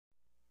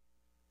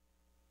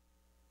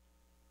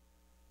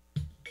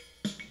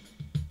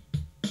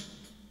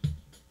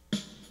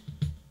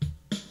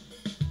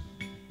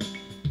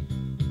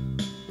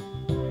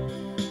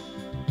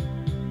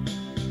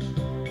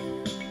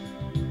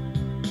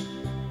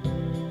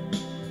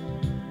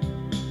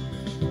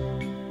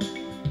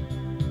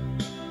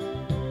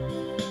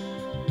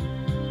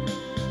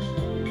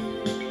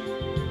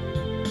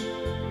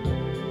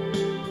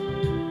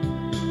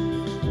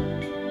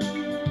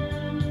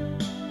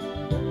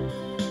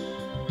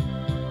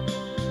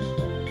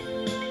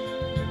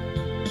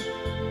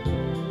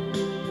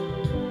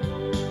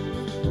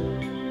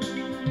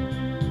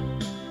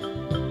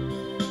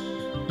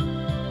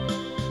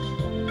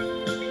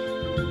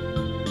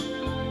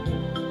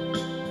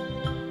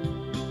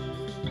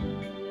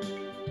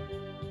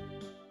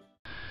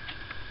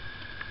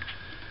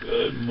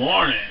Good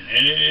morning,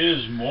 and it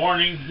is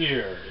morning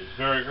here. It's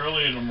very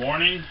early in the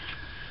morning.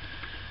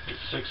 It's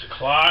 6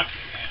 o'clock,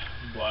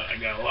 but I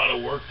got a lot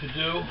of work to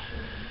do.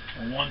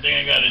 And one thing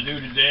I got to do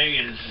today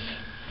is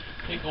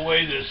take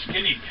away this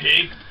guinea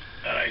pig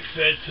that I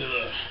fed to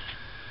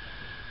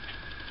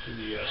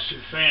the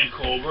suphan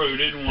cobra who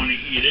didn't want to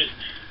eat it.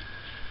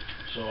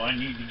 So I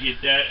need to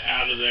get that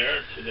out of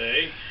there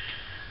today.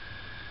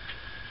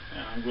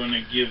 And I'm going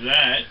to give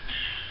that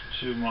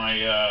to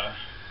my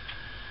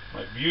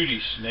my beauty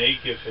snake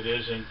if it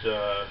isn't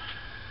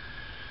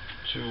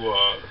too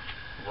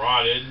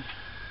rotted.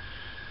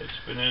 It's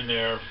been in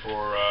there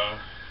for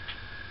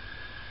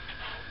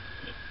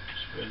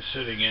it's been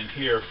sitting in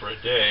here for a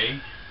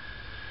day.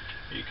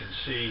 You can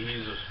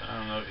see I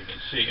don't know if you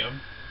can see him.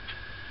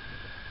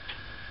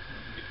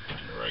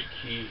 Find the right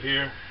key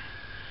here.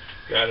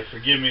 Gotta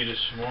forgive me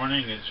this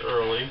morning, it's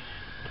early.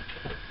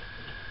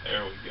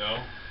 There we go.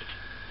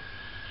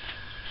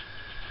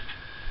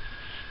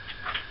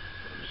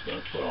 Going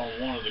to put on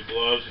one of the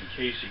gloves in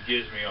case he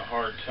gives me a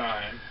hard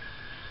time,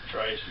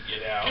 tries to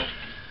get out.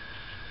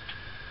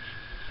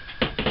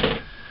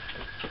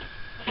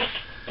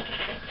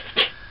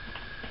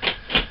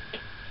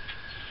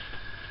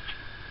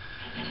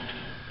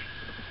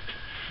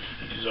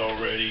 He's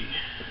already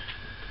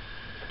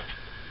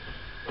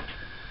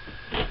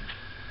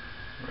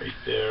right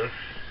there.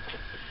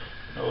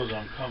 Knows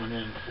I'm coming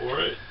in for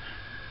it.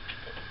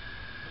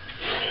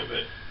 Grab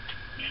it.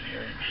 You can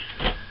hear him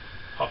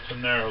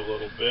puffing there a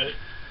little bit.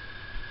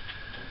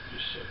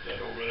 Just set that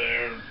over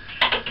there and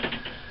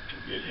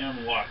get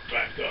him locked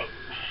back up.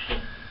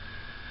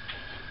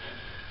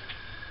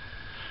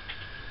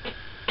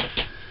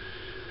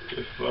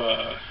 If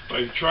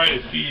I try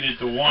to feed it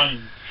to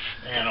one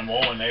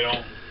animal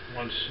and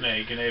one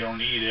snake and they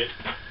don't eat it,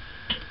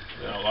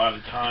 then a lot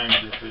of times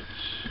if it's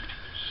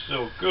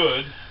still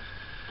good,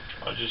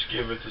 I'll just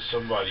give it to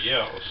somebody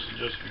else.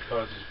 Just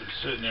because it's been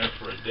sitting there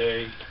for a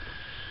day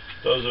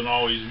doesn't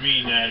always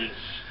mean that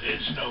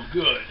it's no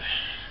good.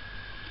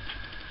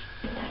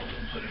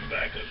 Put him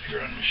back up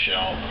here on the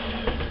shelf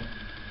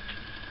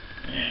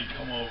and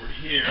come over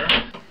here.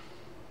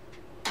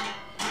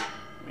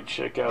 Let me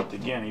check out the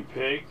guinea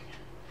pig.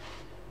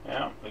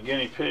 Yeah, the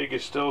guinea pig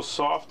is still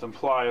soft and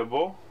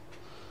pliable.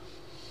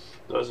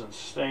 Doesn't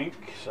stink,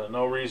 so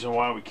no reason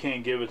why we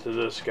can't give it to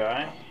this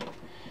guy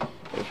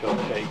if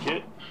he'll take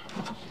it.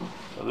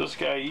 So this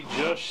guy, he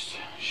just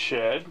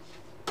shed.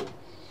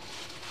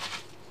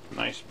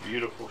 Nice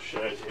beautiful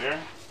shed here.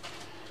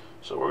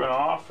 So we're going to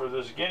offer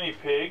this guinea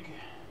pig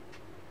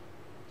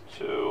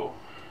to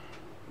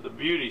the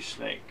beauty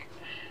snake.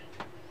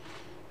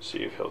 See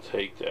if he'll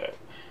take that.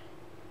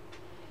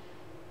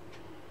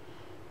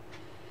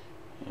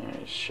 And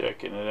he's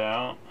checking it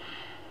out.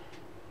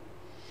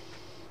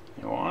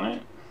 You want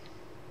it?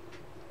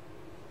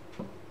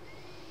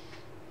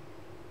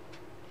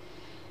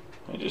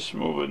 I just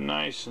move it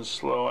nice and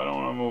slow. I don't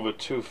want to move it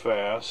too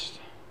fast,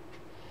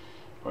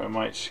 or I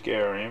might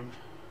scare him.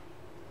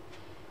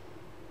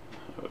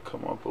 I'll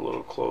come up a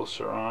little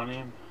closer on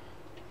him.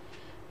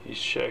 He's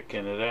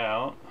checking it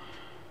out.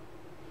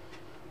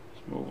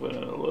 Just moving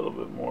it a little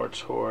bit more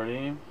toward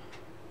him.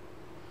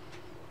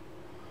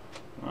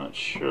 Not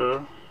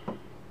sure if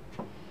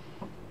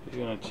he's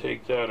going to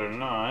take that or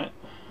not.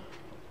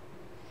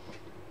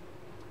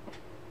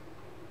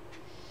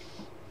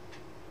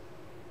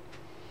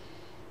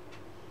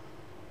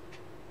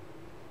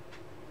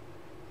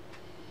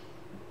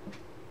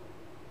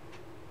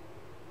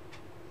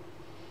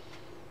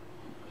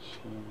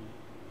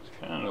 It's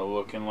kind of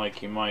looking like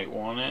he might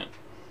want it.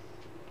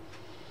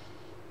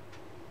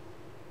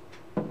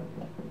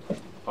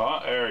 Oh,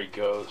 there he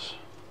goes.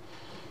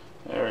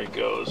 There he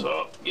goes.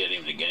 Oh, get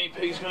him. The guinea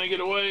pig's going to get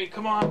away.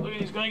 Come on, look,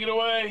 he's going to get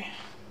away.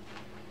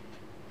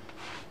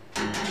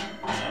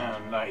 Oh,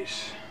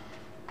 nice.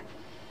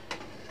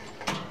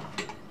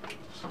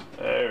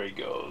 There he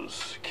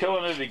goes.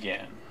 Killing it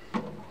again.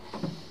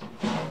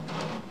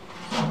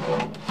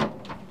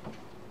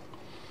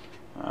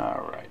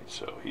 Alright,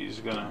 so he's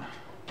going to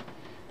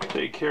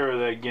take care of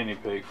that guinea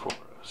pig for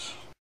us.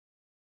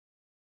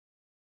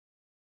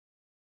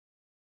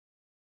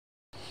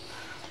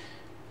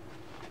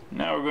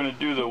 Now we're going to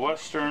do the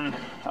western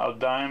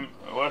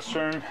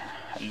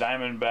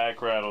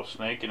diamondback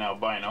rattlesnake in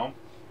albino.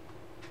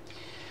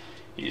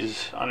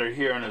 He's under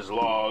here in his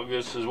log.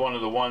 This is one of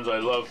the ones I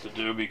love to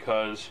do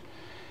because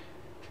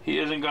he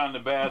hasn't gone to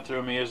the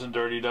bathroom, he hasn't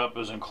dirtied up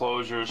his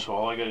enclosure, so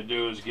all I got to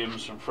do is give him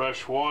some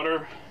fresh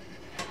water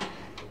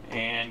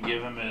and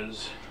give him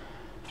his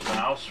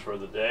mouse for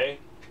the day.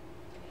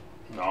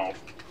 No,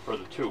 for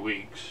the 2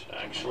 weeks,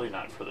 actually,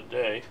 not for the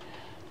day.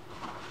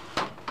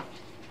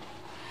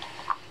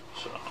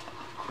 So,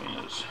 clean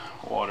his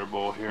water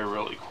bowl here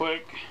really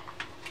quick.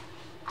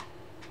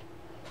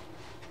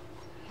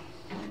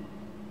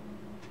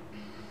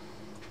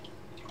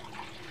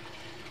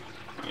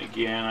 And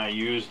again, I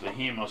use the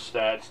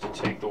hemostats to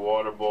take the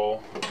water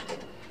bowl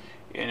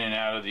in and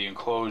out of the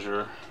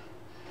enclosure.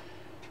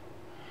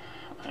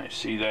 I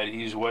see that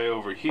he's way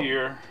over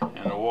here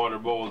and the water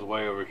bowl is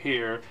way over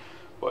here.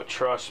 but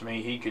trust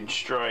me, he can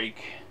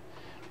strike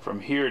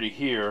from here to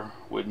here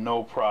with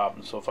no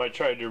problem. So if I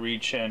tried to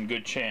reach in,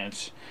 good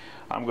chance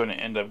I'm going to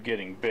end up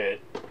getting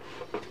bit.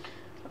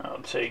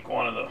 I'll take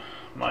one of the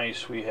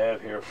mice we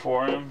have here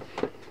for him.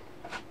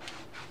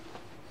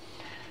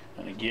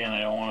 And again,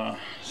 I don't want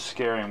to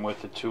scare him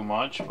with it too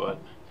much, but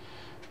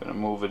I'm going to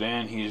move it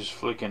in. He's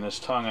flicking his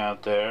tongue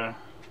out there.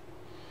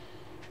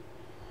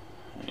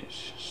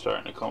 He's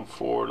starting to come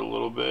forward a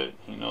little bit.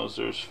 He knows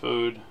there's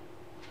food.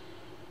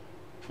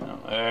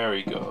 There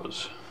he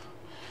goes.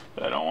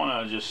 But I don't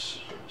want to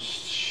just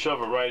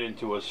shove it right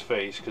into his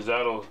face, because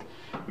that'll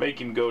make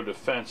him go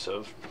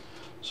defensive.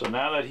 So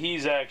now that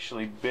he's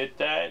actually bit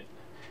that,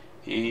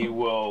 he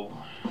will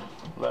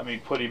let me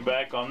put him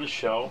back on the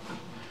shelf,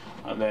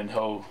 and then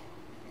he'll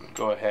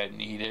go ahead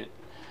and eat it.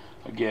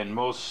 Again,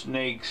 most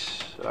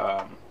snakes,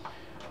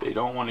 they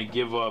don't want to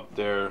give up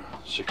their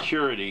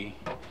security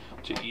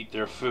to eat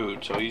their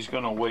food, so he's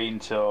going to wait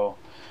until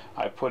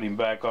I put him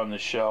back on the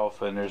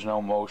shelf and there's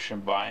no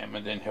motion by him,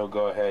 and then he'll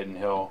go ahead and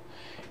he'll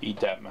eat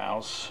that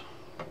mouse.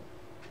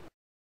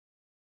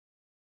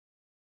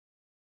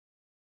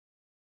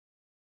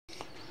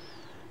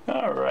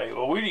 Alright,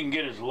 well, we didn't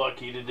get as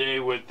lucky today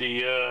with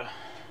the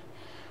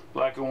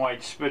black and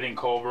white spitting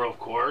cobra, of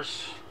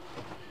course.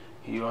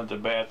 He went to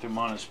the bathroom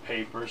on his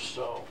papers,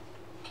 so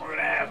we're going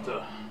to have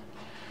to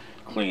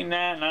clean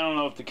that. And I don't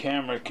know if the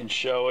camera can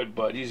show it,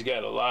 but he's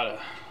got a lot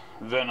of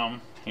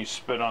venom. He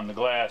spit on the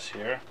glass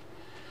here.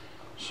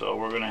 So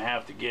we're going to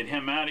have to get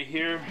him out of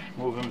here,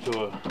 move him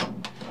to a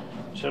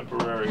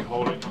temporary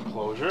holding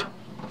enclosure.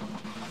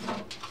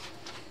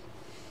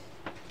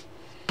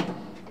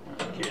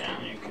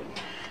 Again, you can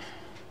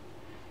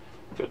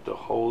get the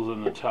holes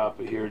in the top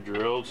of here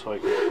drilled so I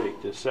can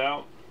take this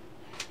out.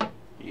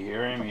 You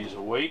hear him, he's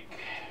awake.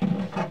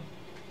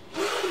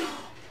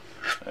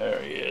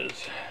 There he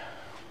is.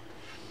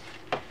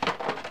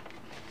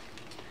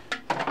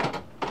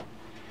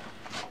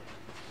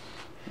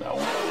 Now,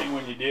 one thing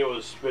when you deal with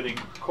a spitting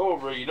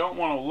cobra, you don't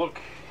want to look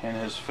in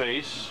his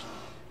face,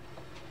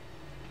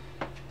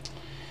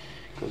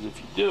 because if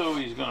you do,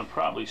 he's going to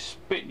probably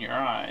spit in your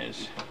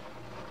eyes.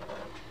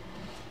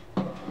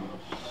 So,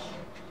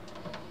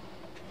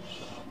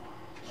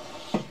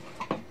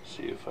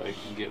 see if I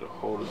can get a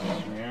hold of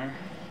him here.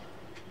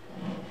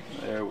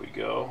 There we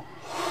go.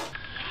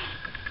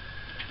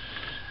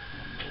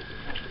 Move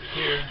him over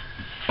here.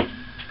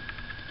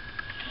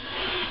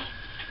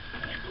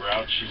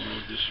 Grouchy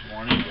mood this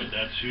morning, but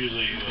that's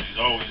usually what he's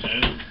always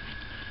in.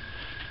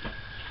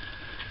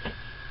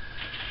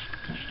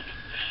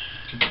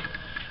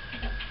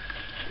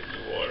 Get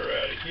the water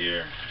out of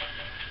here.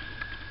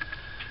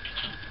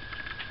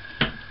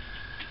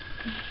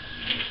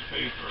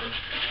 Newspaper.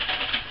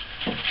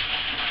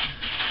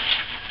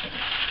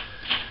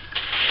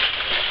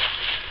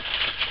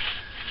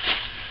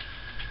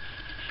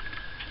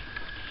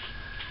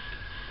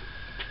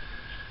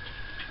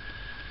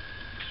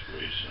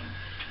 Spray some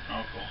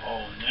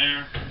alcohol in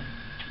there.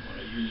 What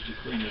I use to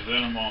clean the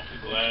venom off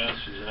the glass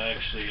is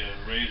actually a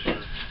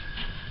razor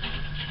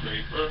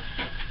scraper.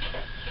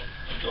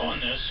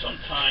 Doing this,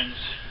 sometimes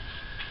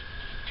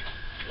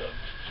I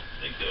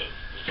think the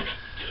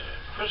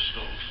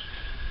crystals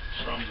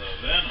from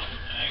the venom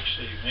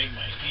actually make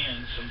my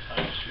hands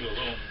sometimes feel a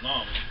little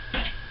numb.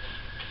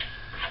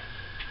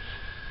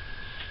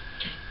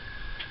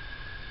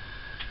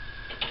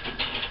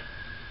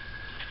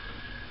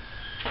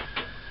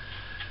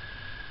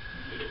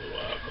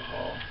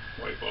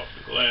 Wipe off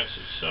the glass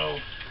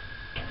itself.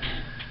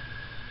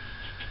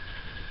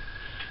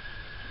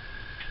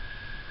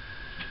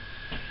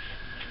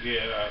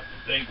 Yeah,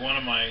 I think one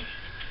of my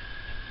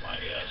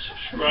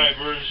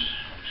subscribers,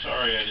 I'm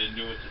sorry I didn't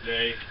do it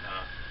today,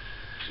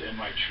 I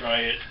might try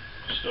it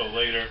still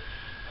later.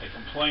 I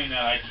complained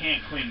that I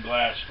can't clean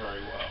glass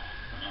very well,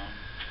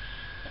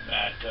 and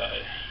that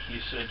he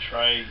said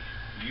try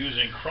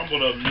using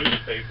crumbled up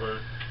newspaper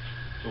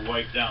to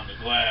wipe down the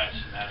glass,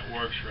 and that it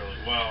works really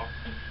well.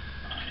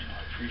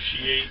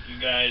 Appreciate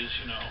you guys,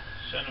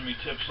 sending me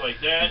tips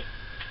like that.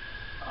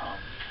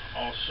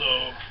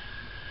 Also,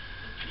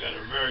 we got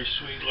a very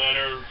sweet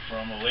letter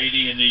from a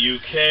lady in the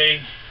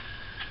UK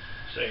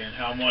saying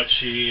how much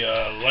she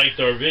liked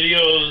our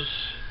videos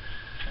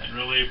and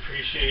really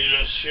appreciated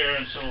us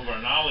sharing some of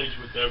our knowledge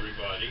with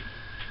everybody.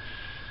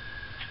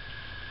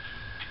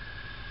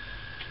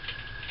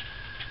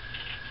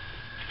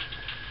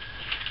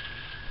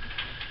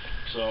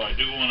 So I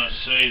do want to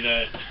say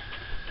that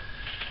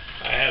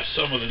I have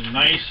some of the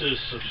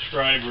nicest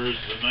subscribers,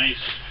 the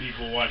nicest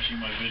people watching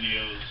my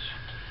videos.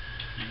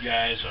 You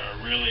guys are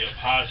really a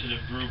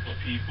positive group of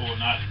people,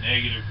 not a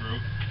negative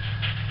group.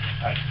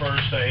 At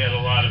first I had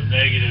a lot of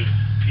negative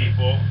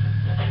people,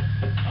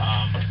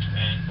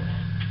 and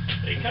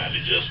they kind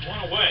of just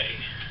went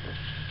away,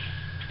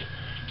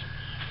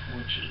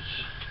 which is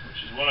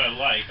what I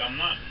like. I'm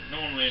not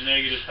normally a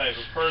negative type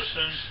of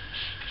person.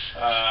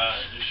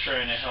 Just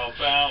trying to help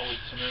out with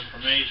some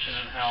information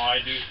on how I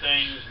do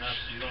things.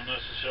 You don't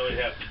necessarily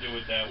have to do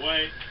it that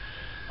way.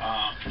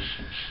 But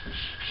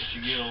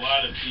you get a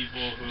lot of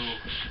people who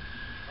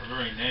are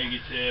very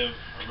negative,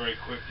 are very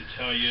quick to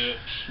tell you,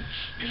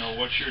 you know,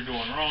 what you're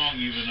doing wrong,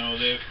 even though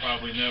they've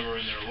probably never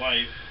in their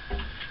life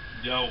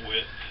dealt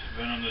with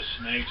venomous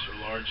snakes or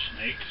large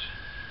snakes.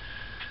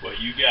 But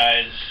you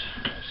guys,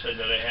 I said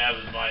that I have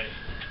as my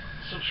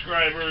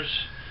subscribers,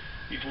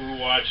 people who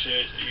watch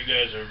it, you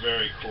guys are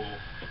very cool.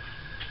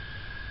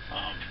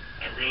 I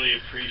really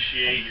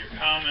appreciate your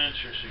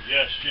comments, your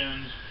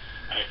suggestions.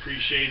 I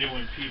appreciate it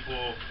when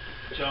people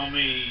tell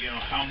me, you know,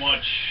 how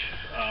much,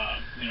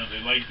 you know, they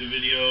like the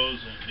videos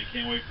and they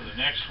can't wait for the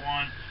next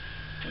one.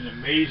 It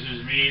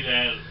amazes me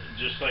that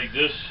just like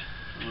this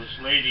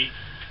lady,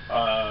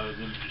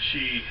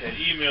 she had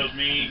emailed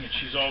me, and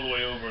she's all the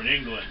way over in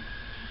England.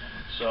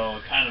 So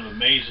it kind of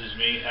amazes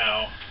me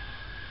how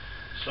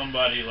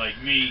somebody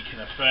like me can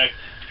affect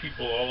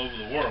people all over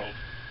the world.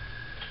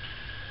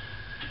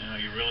 You know,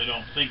 you really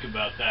don't think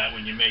about that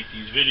when you make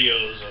these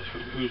videos of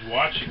who's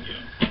watching you,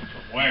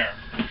 from where.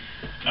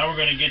 Now we're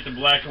going to get the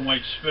black and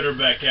white spitter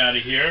back out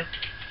of here.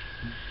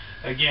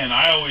 Again,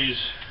 I always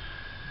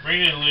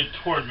bring the lid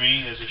toward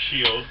me as a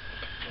shield,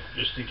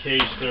 just in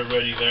case they're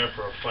ready there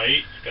for a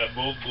fight. Got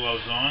both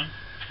gloves on,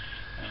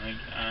 and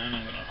I'm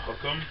going to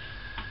hook them.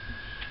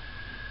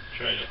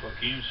 Try to hook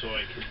him so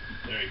I can,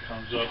 there he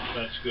comes up,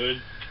 that's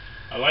good.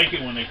 I like it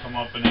when they come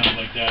up and out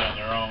like that on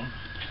their own.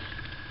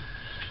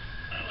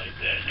 I like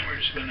that. And then we're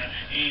just going to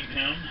aim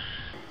him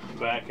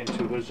back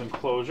into his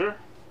enclosure.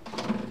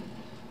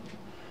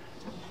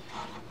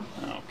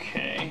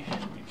 Okay,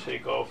 let me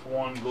take off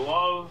one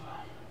glove.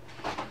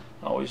 I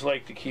always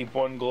like to keep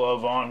one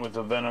glove on with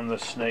a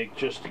venomous snake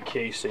just in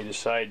case they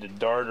decide to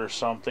dart or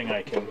something.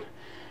 I can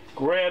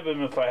grab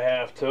him if I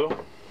have to.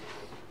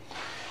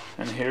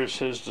 And here's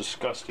his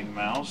disgusting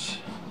mouse.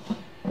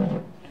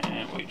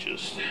 And we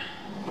just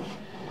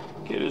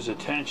get his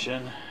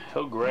attention.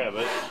 He'll grab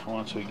it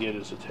once we get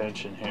his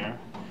attention here.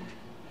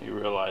 He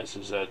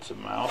realizes that's a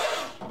mouse.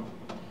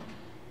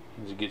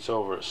 As he gets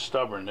over his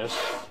stubbornness.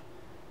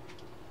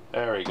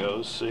 There he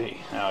goes.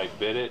 See, now he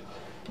bit it.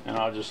 And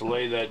I'll just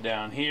lay that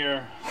down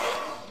here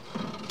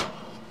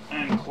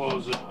and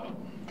close it up.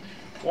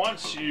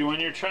 When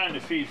you're trying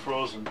to feed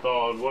frozen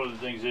thawed, one of the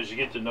things is you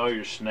get to know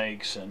your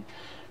snakes, and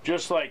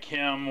just like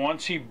him,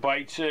 once he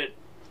bites it,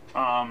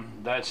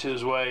 that's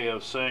his way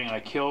of saying I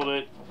killed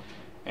it.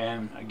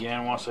 And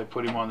again, once I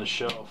put him on the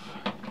shelf,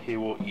 he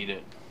will eat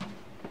it.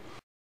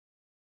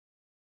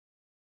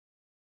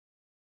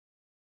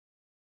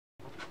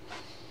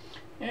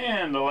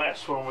 And the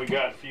last one we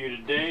got for you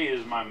today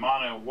is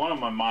one of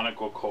my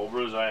monocle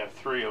cobras. I have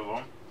 3 of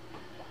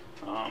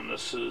them.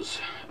 This is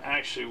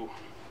actually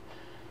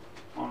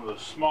one of the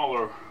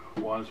smaller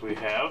ones we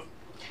have.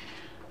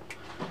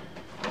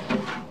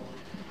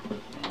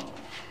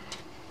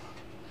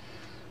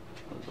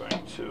 We're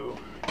going to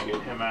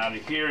get him out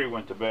of here. He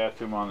went to the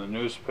bathroom on the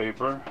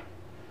newspaper,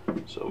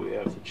 so we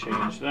have to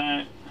change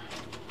that.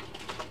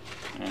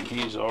 And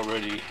he's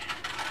already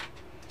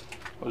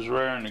was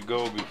raring to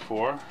go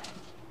before.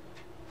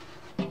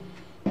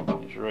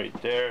 He's right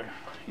there.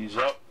 He's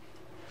up.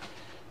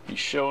 He's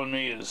showing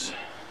me his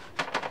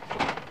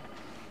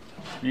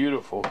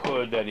beautiful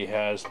hood that he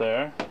has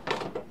there.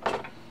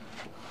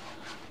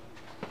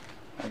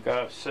 Like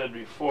I've said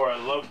before, I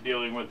love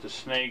dealing with the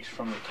snakes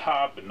from the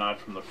top and not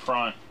from the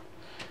front.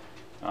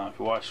 If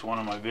you watched one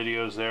of my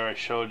videos there, I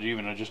showed you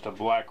even just a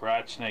black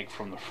rat snake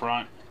from the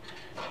front,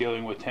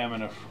 dealing with him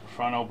in a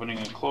front opening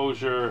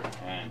enclosure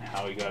and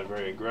how he got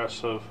very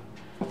aggressive.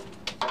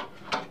 Alright,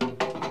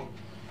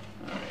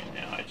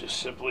 now I just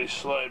simply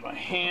slide my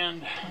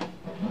hand,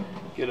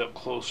 get up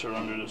closer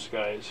under this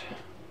guy's,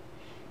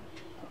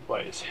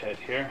 by his head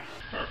here.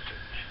 Perfect.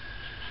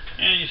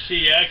 And you see,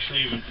 he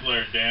actually even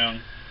flared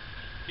down.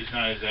 He's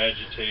not as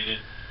agitated.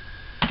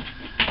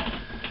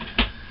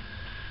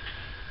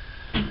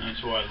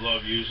 That's why I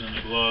love using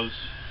the gloves.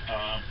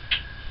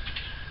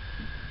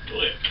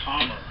 Really a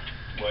calmer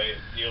way of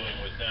dealing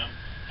with them.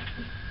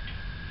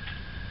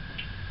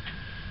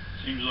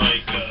 Seems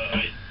like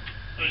I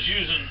was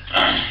using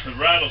the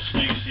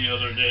rattlesnakes the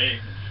other day.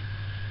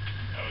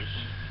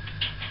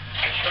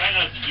 I try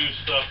not to do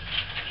stuff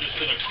just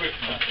in a quick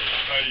method.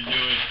 I try to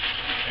do it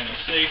in a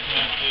safe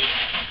method.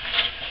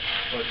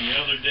 But the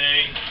other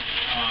day,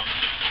 I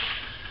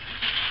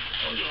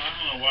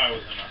don't know why I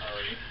was in a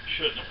hurry.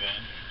 Shouldn't have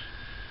been.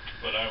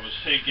 But I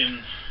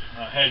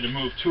had to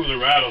move 2 of the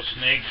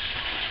rattlesnakes.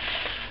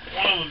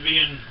 One of them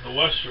being the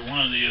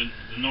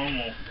the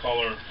normal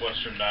color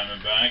western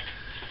diamondback,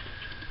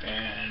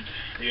 and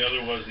the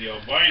other was the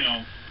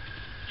albino.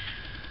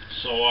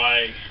 So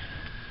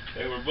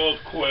they were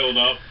both coiled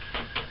up.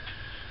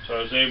 So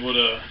I was able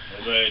to,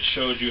 as I had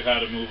showed you how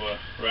to move a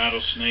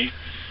rattlesnake,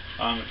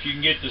 if you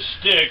can get the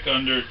stick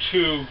under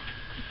two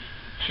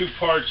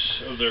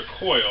parts of their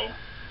coil,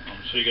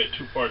 so you get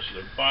 2 parts of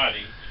their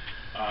body,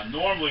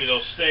 normally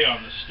they'll stay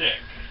on the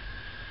stick.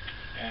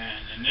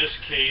 And in this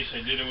case,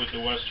 I did it with the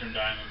western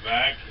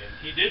diamondback, and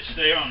he did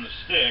stay on the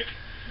stick,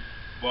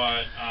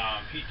 but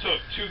he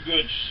took 2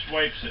 good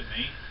swipes at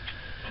me.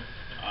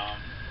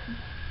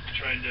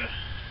 Tried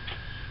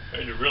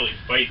to really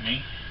bite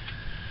me.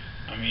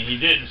 I mean, he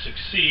didn't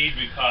succeed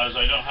because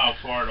I know how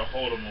far to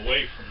hold him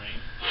away from me.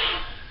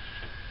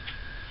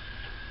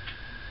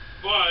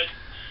 But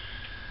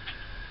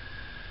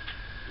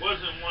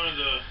wasn't one of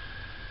the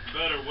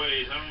better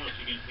ways. I don't know if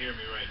you can hear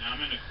me right now.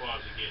 I'm in the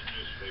closet getting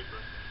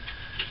newspaper.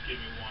 Just give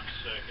me 1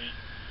 second.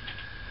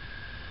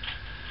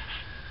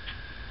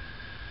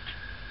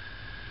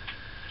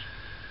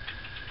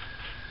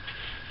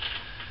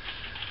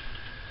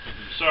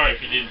 Sorry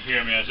if you didn't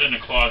hear me. I was in the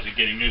closet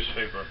getting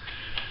newspaper.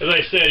 As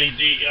I said,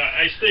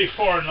 I stay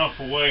far enough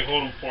away,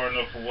 hold him far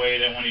enough away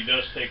that when he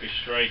does take a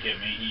strike at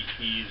me,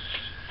 he's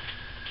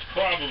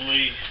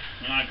probably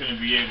not going to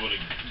be able to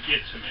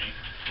get to me.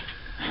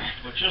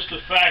 But just the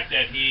fact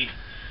that he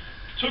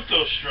took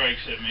those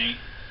strikes at me,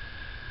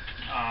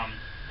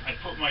 I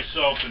put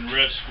myself in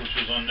risk, which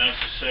was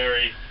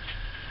unnecessary.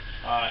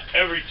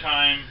 Every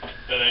time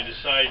that I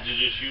decide to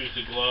just use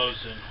the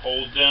gloves and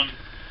hold them,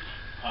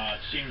 it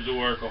seems to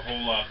work a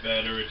whole lot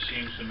better. It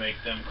seems to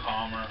make them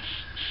calmer.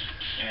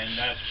 And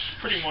that's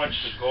pretty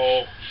much the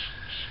goal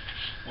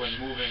when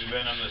moving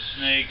venomous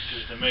snakes,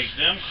 is to make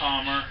them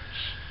calmer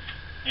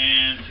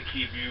and to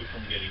keep you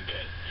from getting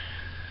bit.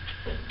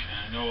 And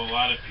I know a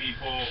lot of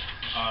people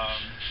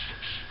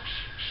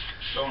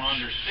don't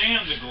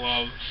understand the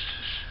gloves,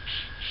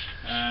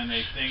 and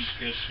they think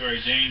it's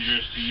very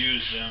dangerous to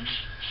use them.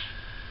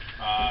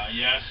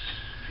 Yes,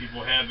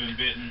 people have been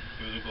bitten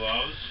through the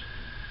gloves,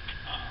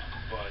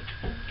 but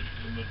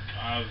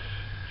I've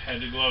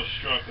had the gloves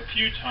struck a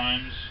few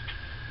times,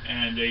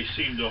 and they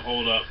seem to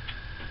hold up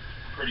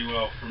pretty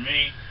well for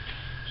me.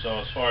 So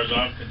as far as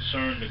I'm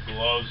concerned, the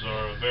gloves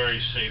are a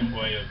very safe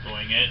way of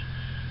doing it.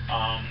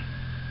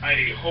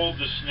 I hold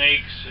the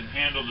snakes and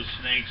handle the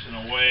snakes in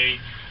a way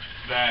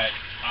that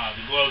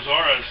the gloves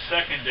are a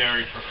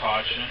secondary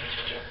precaution.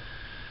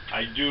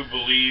 I do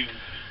believe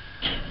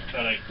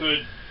that I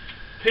could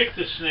pick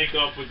the snake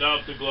up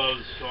without the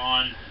gloves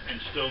on and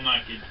still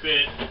not get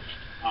bit.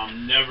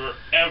 I'm never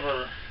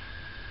ever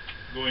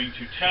going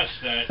to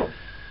test that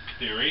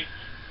theory.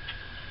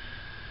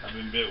 I've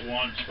been bit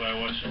once by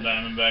a western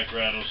diamondback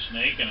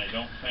rattlesnake, and I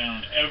don't plan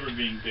on ever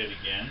being bit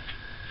again.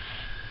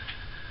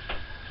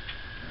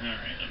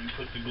 Alright, let me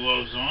put the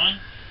gloves on.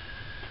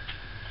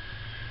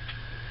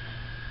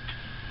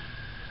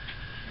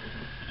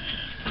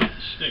 And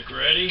stick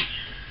ready.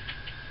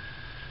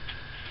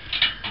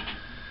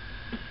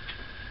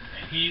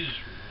 And he's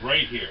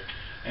right here.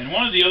 And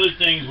one of the other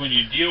things when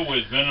you deal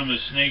with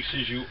venomous snakes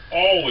is you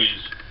always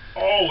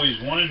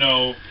want to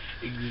know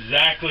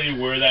exactly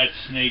where that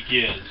snake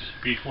is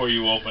before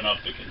you open up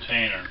the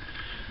container.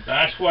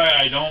 That's why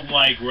I don't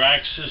like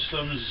rack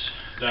systems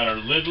that are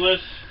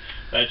lidless,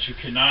 that you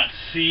cannot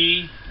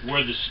see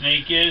where the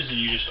snake is and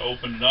you just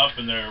open it up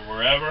and they're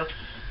wherever.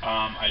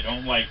 I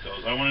don't like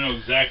those. I want to know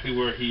exactly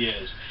where he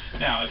is.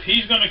 Now, if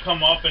he's going to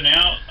come up and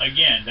out,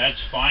 again, that's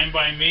fine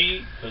by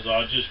me, because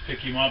I'll just pick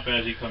him up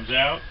as he comes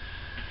out.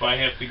 If I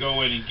have to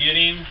go in and get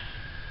him,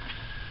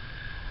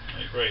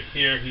 like right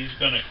here, he's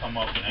going to come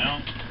up and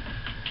out,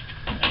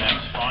 and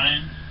that's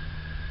fine.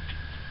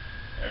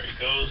 There he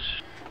goes.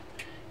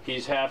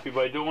 He's happy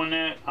by doing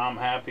that. I'm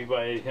happy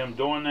by him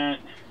doing that.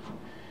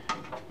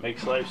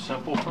 Makes life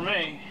simple for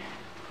me.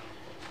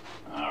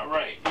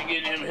 Alright, you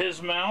get him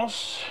his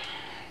mouse.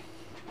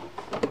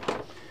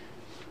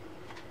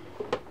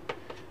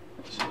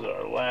 This is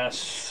our last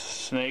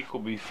snake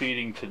we'll be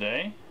feeding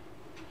today.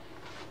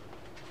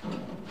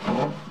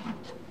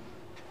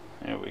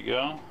 There we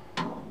go.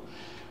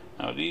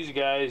 Now these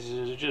guys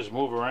just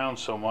move around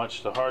so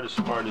much. The hardest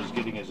part is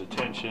getting his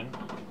attention.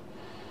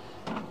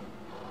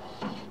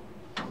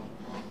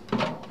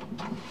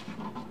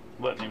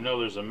 Letting him know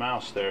there's a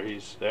mouse there.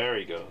 There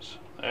he goes.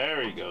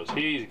 There he goes.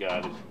 He's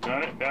got it.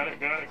 Got it, got it,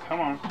 got it. Come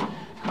on.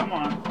 Come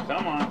on.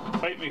 Come on.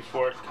 Fight me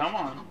for it. Come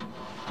on.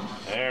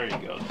 There he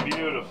goes.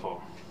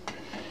 Beautiful.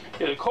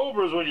 Yeah, the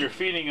cobras, when you're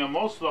feeding them,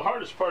 most of the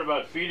hardest part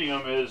about feeding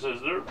them is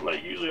they're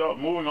like usually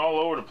moving all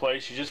over the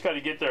place. You just got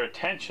to get their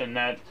attention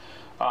that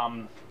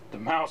the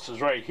mouse is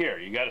right here.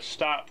 You got to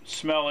stop,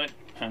 smell it,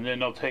 and then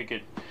they'll take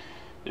it,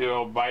 you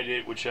know, bite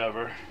it,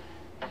 whichever.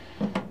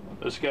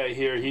 This guy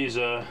here, he's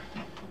a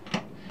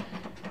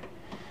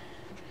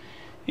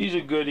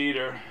good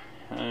eater.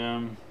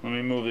 Let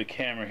me move the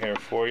camera here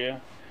for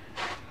you.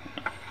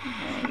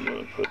 I'm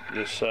going to put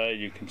this side.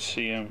 You can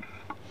see him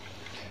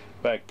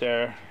back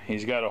there.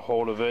 He's got a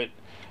hold of it,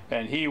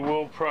 and he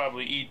will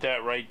probably eat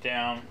that right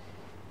down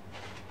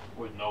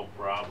with no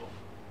problem.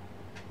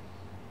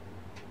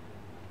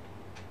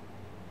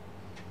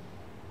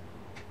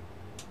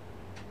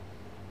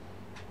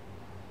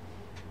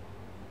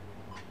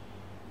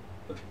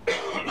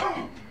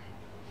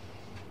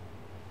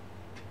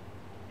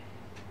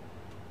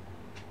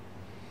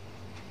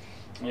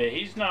 Yeah,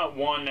 he's not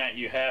one that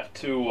you have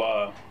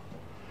to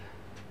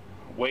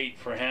wait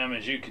for him.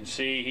 As you can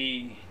see,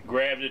 he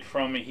grabbed it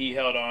from me, he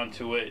held on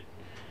to it,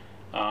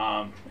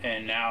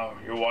 and now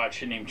you're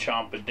watching him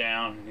chomp it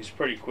down. He's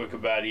pretty quick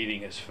about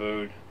eating his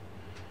food.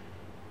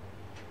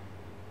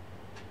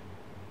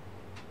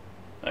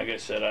 like I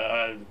said,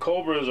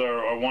 cobras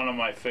are one of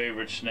my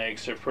favorite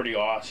snakes. They're pretty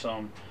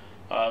awesome.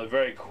 They're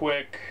very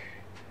quick.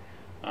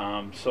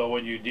 So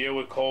when you deal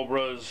with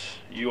cobras,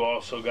 you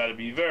also got to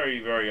be very,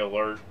 very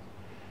alert.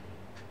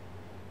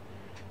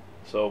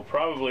 So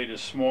probably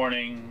this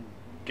morning,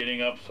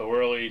 getting up so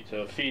early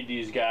to feed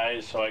these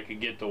guys so I could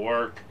get to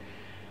work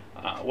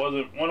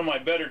wasn't one of my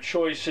better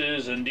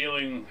choices in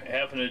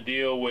having to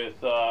deal with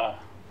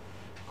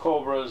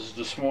cobras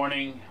this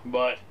morning,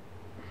 but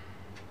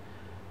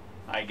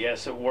I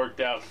guess it worked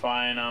out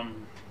fine.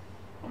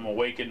 I'm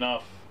awake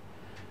enough,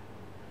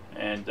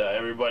 and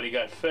everybody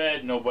got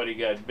fed, nobody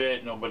got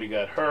bit, nobody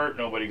got hurt,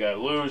 nobody got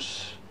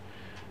loose.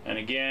 And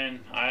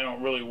again, I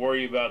don't really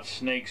worry about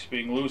snakes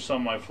being loose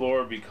on my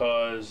floor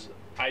because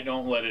I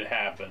don't let it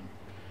happen.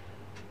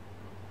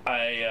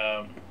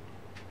 I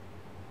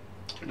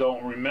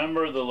don't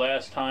remember the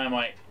last time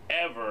I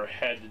ever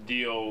had to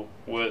deal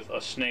with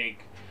a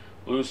snake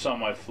loose on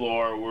my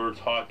floor. We're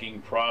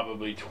talking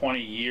probably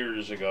 20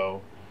 years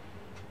ago.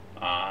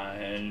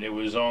 And it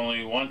was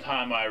only one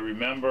time I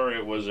remember.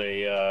 It was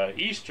a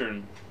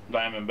eastern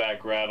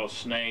diamondback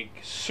rattlesnake,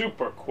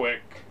 super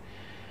quick.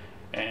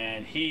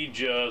 And he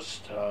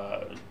just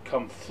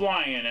come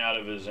flying out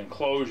of his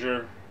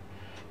enclosure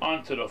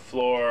onto the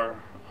floor,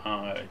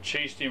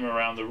 chased him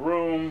around the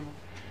room,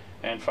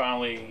 and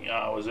finally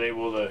was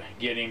able to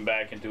get him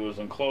back into his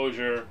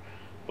enclosure.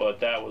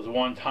 But that was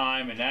one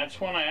time, and that's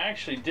when I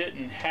actually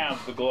didn't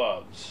have the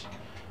gloves.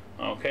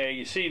 Okay,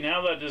 you see,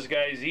 now that this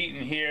guy's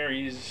eating here,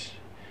 he's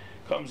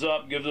comes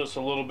up, gives us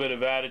a little bit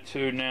of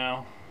attitude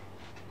now.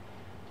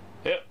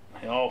 Yep,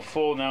 all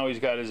full. Now he's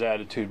got his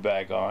attitude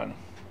back on.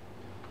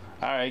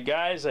 Alright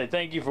guys, I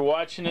thank you for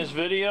watching this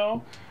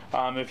video.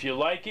 If you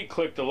like it,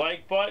 click the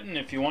like button.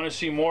 If you want to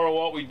see more of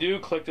what we do,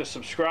 click the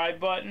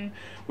subscribe button.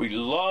 We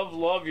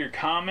love your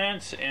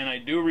comments, and I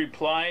do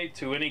reply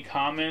to any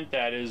comment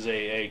that is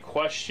a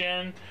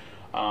question,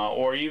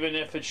 or even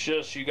if it's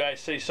just you guys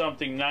say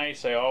something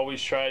nice, I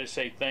always try to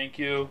say thank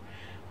you,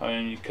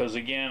 because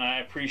again, I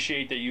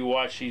appreciate that you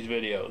watch these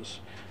videos.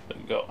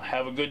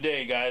 Have a good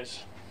day,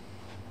 guys.